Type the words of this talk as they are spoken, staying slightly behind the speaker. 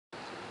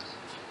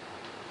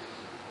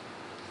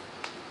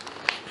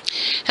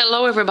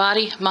Hello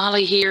everybody,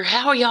 Molly here.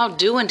 How are y'all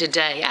doing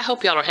today? I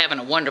hope y'all are having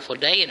a wonderful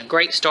day and a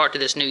great start to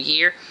this new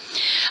year.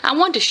 I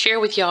wanted to share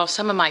with y'all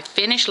some of my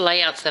finished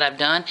layouts that I've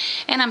done,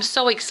 and I'm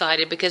so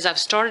excited because I've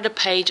started a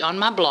page on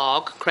my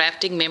blog,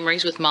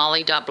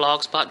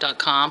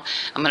 craftingmemorieswithmolly.blogspot.com.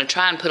 I'm going to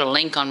try and put a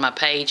link on my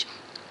page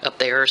up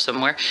there or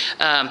somewhere.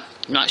 I'm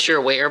not sure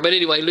where, but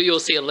anyway, you'll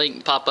see a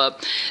link pop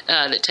up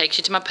that takes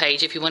you to my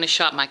page if you want to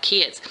shop my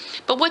kits.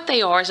 But what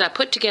they are is I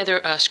put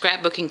together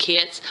scrapbooking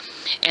kits,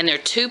 and they're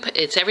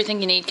it's everything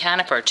you need kind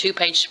of for a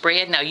 2-page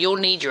spread. Now you'll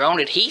need your own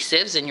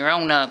adhesives and your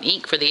own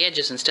ink for the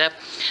edges and stuff,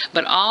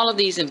 but all of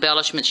these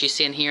embellishments you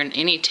see in here and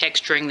any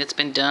texturing that's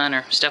been done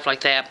or stuff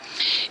like that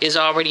is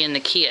already in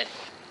the kit.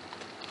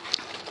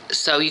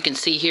 So you can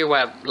see here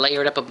where I've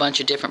layered up a bunch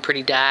of different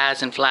pretty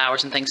dies and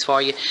flowers and things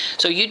for you.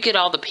 So you'd get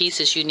all the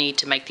pieces you need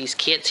to make these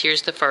kits.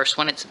 Here's the first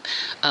one. It's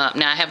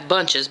now I have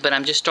bunches, but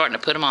I'm just starting to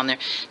put them on there.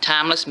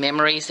 Timeless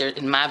Memories. They're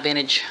in my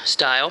vintage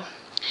style.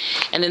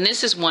 And then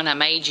this is one I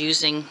made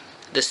using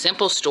the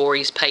Simple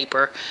Stories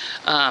paper,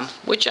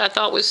 which I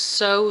thought was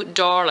so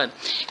darling.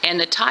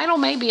 And the title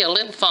may be a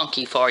little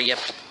funky for you.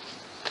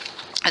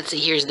 Let's see,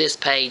 here's this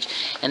page,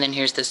 and then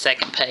here's the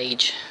second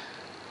page,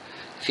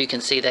 if you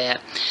can see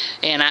that.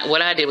 And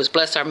what I did was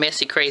Bless Our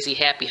Messy, Crazy,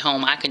 Happy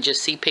Home. I can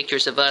just see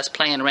pictures of us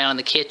playing around in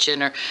the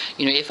kitchen, or,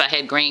 you know, if I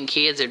had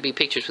grandkids, there'd be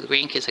pictures with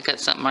grandkids. I got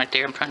something right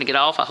there I'm trying to get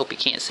off. I hope you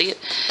can't see it.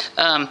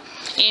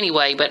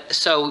 Anyway, but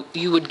so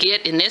you would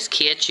get in this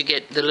kit, you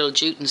get the little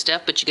jute and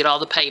stuff, but you get all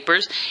the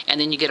papers, and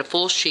then you get a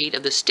full sheet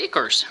of the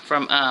stickers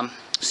from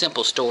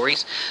Simple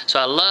Stories. So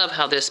I love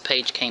how this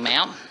page came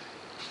out.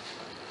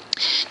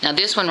 Now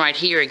this one right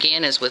here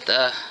again is with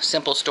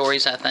Simple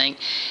Stories, I think,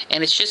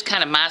 and it's just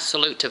kind of my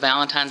salute to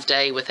Valentine's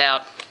Day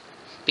without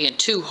being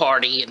too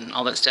hearty and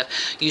all that stuff.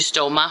 You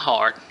Stole My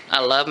Heart. I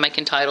love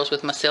making titles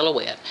with my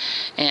silhouette.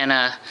 And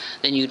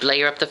then you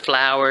layer up the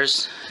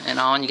flowers and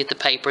all, and you get the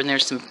paper, and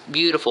there's some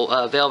beautiful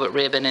velvet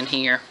ribbon in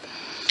here.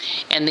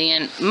 And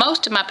then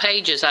most of my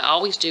pages I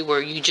always do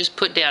where you just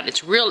put down,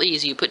 it's real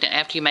easy, you put down,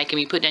 after you make them,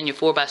 you put down your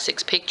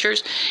 4x6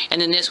 pictures, and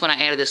then this one I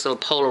added this little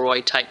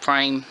Polaroid type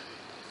frame.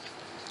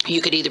 You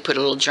could either put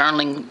a little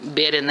journaling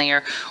bit in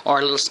there or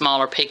a little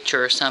smaller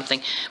picture or something.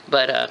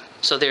 But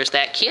so there's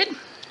that kit.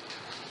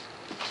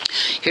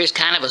 Here's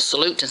kind of a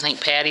salute to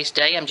St. Patty's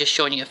Day. I'm just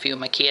showing you a few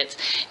of my kits,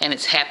 and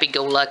it's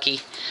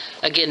happy-go-lucky.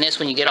 Again, this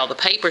one you get all the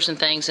papers and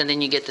things, and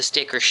then you get the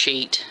sticker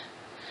sheet.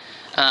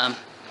 A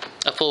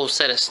full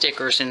set of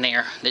stickers in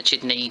there that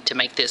you'd need to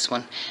make this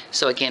one.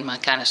 So again, my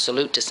kind of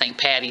salute to St.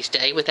 Patty's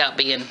Day without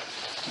being,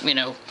 you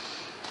know,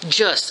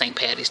 just St.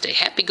 Patty's Day.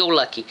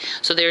 Happy-go-lucky.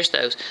 So there's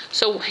those.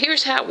 So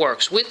here's how it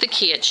works. With the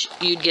kits,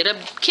 you'd get a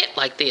kit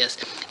like this.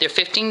 They're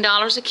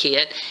 $15 a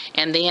kit,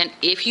 and then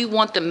if you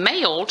want them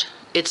mailed,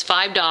 it's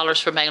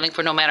 $5 for mailing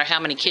for no matter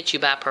how many kits you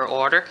buy per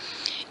order.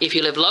 If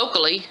you live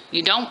locally,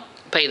 you don't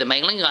pay the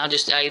mailing. I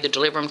either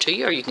deliver them to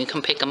you or you can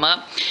come pick them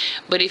up.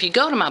 But if you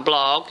go to my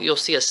blog, you'll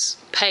see a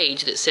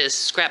page that says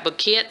Scrapbook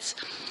Kits.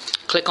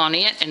 Click on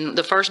it, and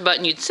the first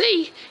button you'd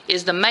see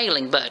is the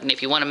mailing button.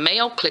 If you want to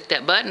mail, click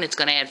that button. It's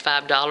going to add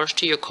 $5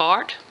 to your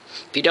cart.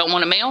 If you don't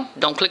want to mail,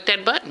 don't click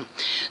that button.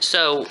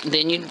 So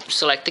then you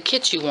select the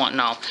kits you want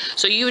and all.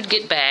 So you would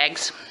get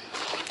bags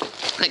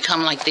that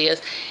come like this,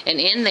 and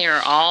in there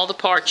are all the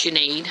parts you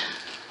need.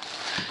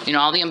 You know,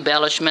 all the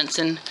embellishments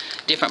and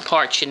different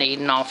parts you need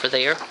and all for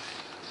there,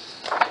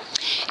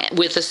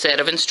 with a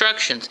set of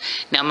instructions.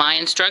 Now my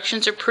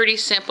instructions are pretty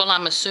simple.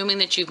 I'm assuming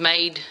that you've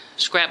made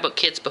scrapbook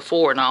kits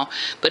before and all,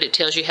 but it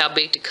tells you how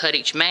big to cut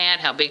each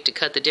mat, how big to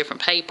cut the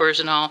different papers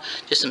and all,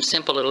 just some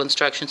simple little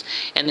instructions.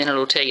 And then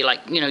it'll tell you, like,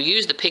 you know,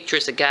 use the picture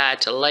as a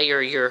guide to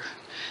layer your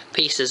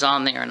pieces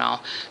on there and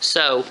all.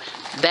 So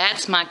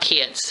that's my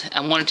kits. I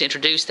wanted to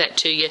introduce that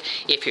to you.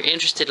 If you're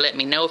interested, let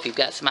me know. If you've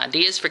got some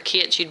ideas for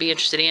kits you'd be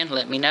interested in,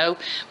 let me know.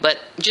 But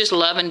just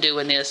loving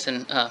doing this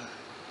and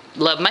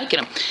love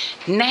making them.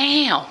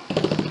 Now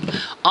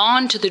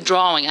on to the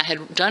drawing. I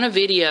had done a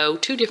video,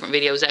 2 different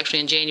videos actually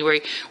in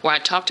January, where I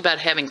talked about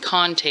having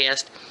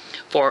contests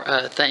for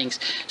things.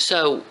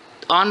 So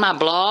on my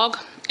blog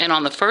and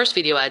on the first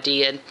video I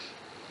did,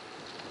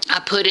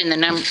 I put in the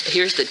number.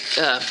 Here's the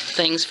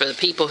things for the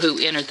people who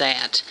entered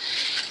that.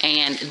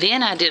 And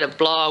then I did a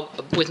blog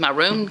with my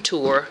room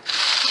tour,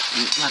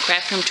 my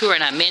craft room tour,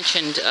 and I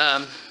mentioned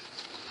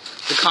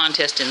the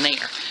contest in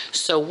there.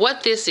 So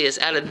what this is,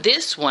 out of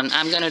this one,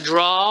 I'm going to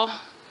draw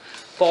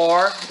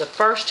for the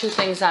first 2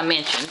 things I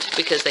mentioned,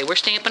 because they were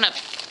Stampin' Up!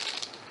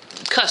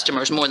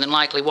 Customers more than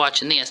likely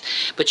watching this.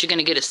 But you're going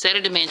to get a set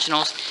of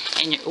dimensionals,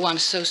 and oh, I'm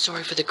so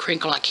sorry for the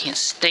crinkle. I can't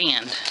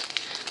stand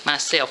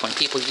myself when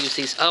people use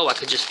these. Oh, I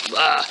could just,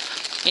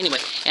 anyway,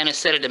 and a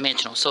set of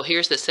dimensionals. So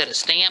here's the set of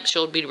stamps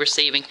you'll be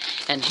receiving,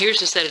 and here's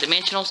the set of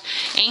dimensionals,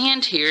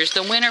 and here's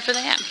the winner for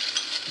that.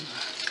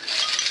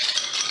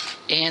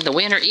 And the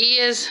winner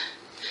is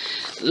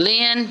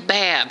Lynn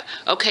Babb.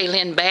 Okay,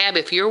 Lynn Babb,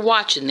 if you're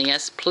watching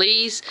this,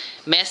 please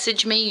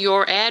message me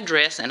your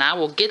address and I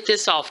will get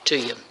this off to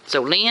you.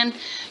 So Lynn,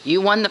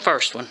 you won the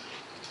first one.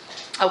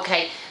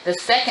 Okay, The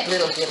second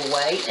little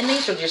giveaway, and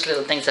these are just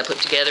little things I put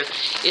together,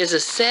 is a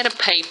set of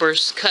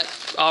papers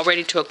cut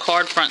already to a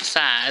card front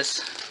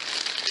size.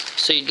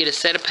 So you get a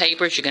set of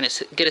papers, you're going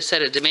to get a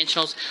set of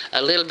dimensionals,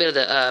 a little bit of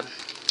the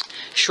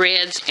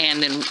shreds,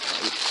 and then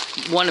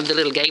one of the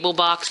little gable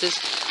boxes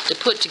to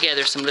put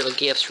together some little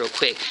gifts real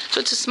quick.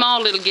 So it's a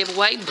small little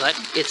giveaway, but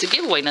it's a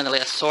giveaway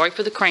nonetheless. Sorry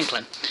for the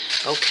crinkling.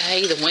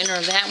 Okay, the winner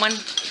of that one,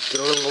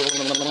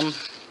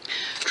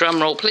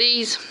 drum roll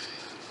please.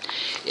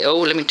 Oh,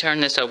 let me turn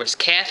this over. It's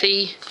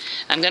Kathy,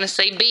 I'm going to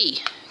say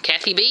B.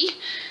 Kathy B?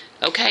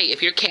 Okay,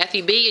 if you're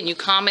Kathy B and you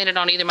commented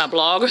on either my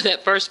blog or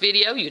that first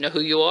video, you know who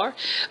you are.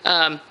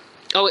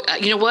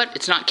 You know what?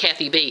 It's not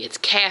Kathy B. It's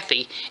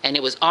Kathy, and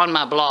it was on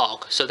my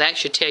blog, so that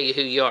should tell you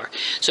who you are.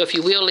 So if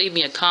you will, leave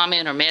me a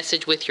comment or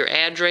message with your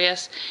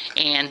address,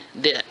 and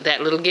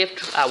that little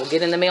gift I will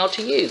get in the mail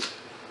to you.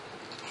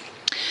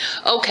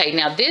 Okay,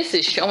 now this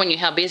is showing you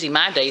how busy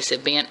my days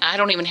have been. I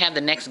don't even have the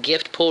next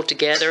gift pulled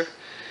together.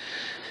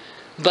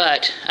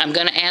 But I'm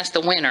going to ask the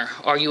winner,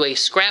 are you a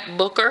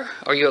scrapbooker?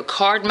 Are you a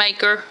card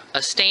maker,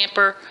 a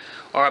stamper,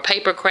 or a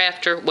paper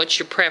crafter? What's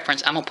your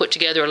preference? I'm going to put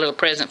together a little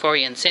present for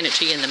you and send it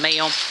to you in the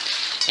mail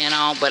and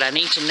all, but I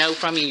need to know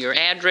from you your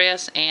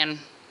address and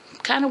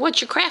kind of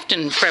what your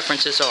crafting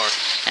preferences are,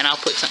 and I'll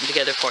put something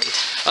together for you.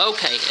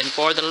 Okay, and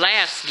for the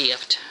last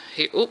gift,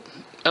 here,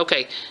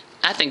 okay,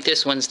 I think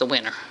this one's the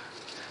winner.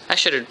 I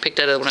should have picked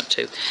that other one up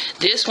too.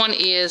 This one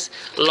is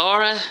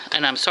Laura,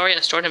 and I'm sorry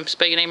I started to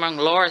spell your name wrong,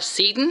 Laura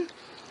Seiden?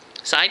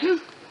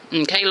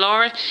 Okay,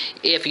 Laura,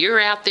 if you're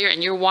out there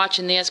and you're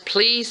watching this,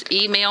 please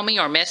email me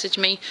or message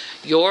me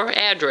your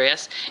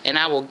address, and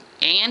I will,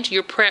 and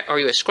your are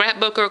you a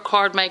scrapbooker,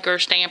 card maker,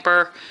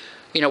 stamper,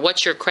 you know,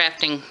 what's your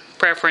crafting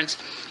preference,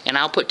 and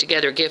I'll put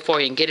together a gift for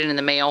you and get it in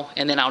the mail,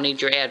 and then I'll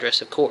need your address,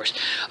 of course.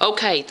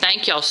 Okay,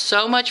 thank y'all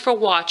so much for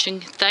watching.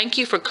 Thank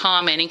you for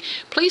commenting.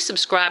 Please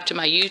subscribe to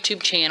my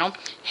YouTube channel.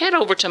 Head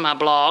over to my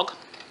blog,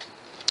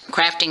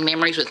 Crafting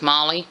Memories with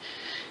Molly,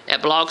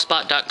 at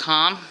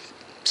blogspot.com.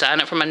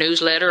 Sign up for my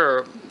newsletter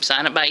or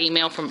sign up by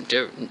email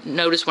to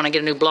notice when I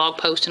get a new blog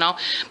post and all.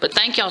 But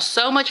thank y'all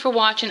so much for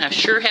watching. I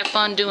sure have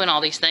fun doing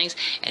all these things.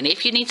 And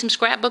if you need some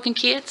scrapbooking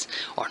kits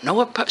or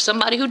know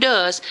somebody who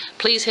does,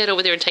 please head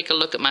over there and take a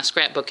look at my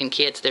scrapbooking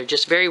kits. They're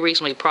just very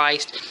reasonably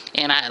priced,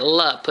 and I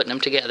love putting them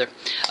together.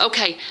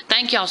 Okay,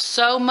 thank y'all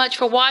so much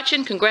for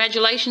watching.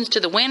 Congratulations to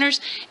the winners,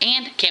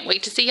 and can't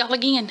wait to see y'all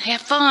again.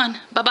 Have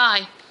fun.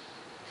 Bye-bye.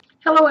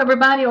 Hello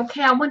everybody.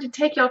 Okay, I wanted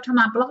to take y'all to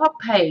my blog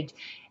page.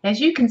 As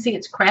you can see,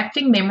 it's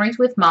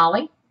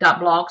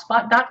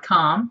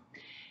craftingmemories.blogspot.com,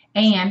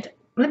 and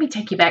let me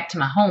take you back to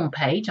my home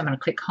page. I'm going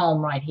to click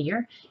home right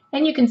here,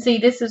 and you can see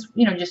this is,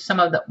 you know, just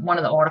one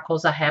of the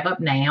articles I have up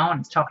now, and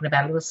it's talking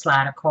about a little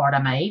slider card I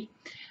made.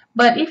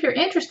 But if you're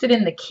interested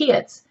in the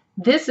kits,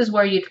 this is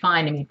where you'd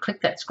find them. You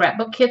click that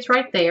scrapbook kits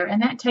right there,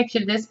 and that takes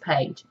you to this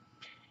page.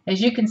 As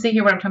you can see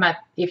here what I'm talking about,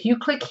 if you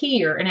click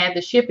here and add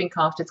the shipping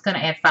cost, it's going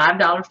to add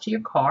 $5 to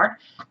your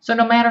cart. So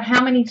no matter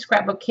how many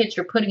scrapbook kits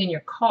you're putting in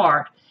your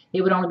cart,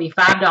 it would only be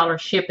 $5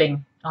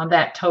 shipping on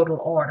that total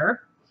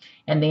order.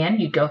 And then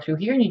you go through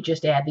here and you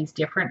just add these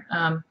different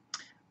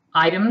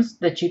items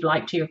that you'd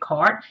like to your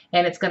cart,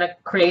 and it's going to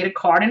create a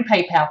card in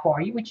PayPal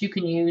for you, which you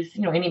can use,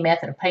 you know, any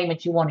method of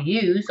payment you want to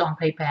use on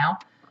PayPal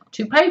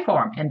to pay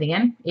for them. And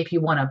then if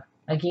you want to,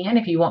 again,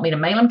 if you want me to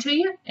mail them to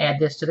you, add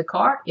this to the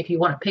cart. If you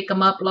want to pick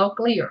them up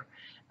locally or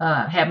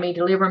have me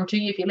deliver them to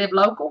you if you live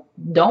local,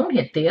 don't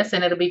hit this,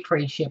 and it'll be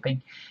free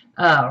shipping,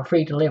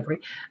 free delivery.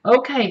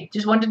 Okay,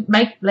 just wanted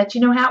to let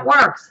you know how it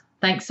works.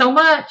 Thanks so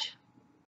much.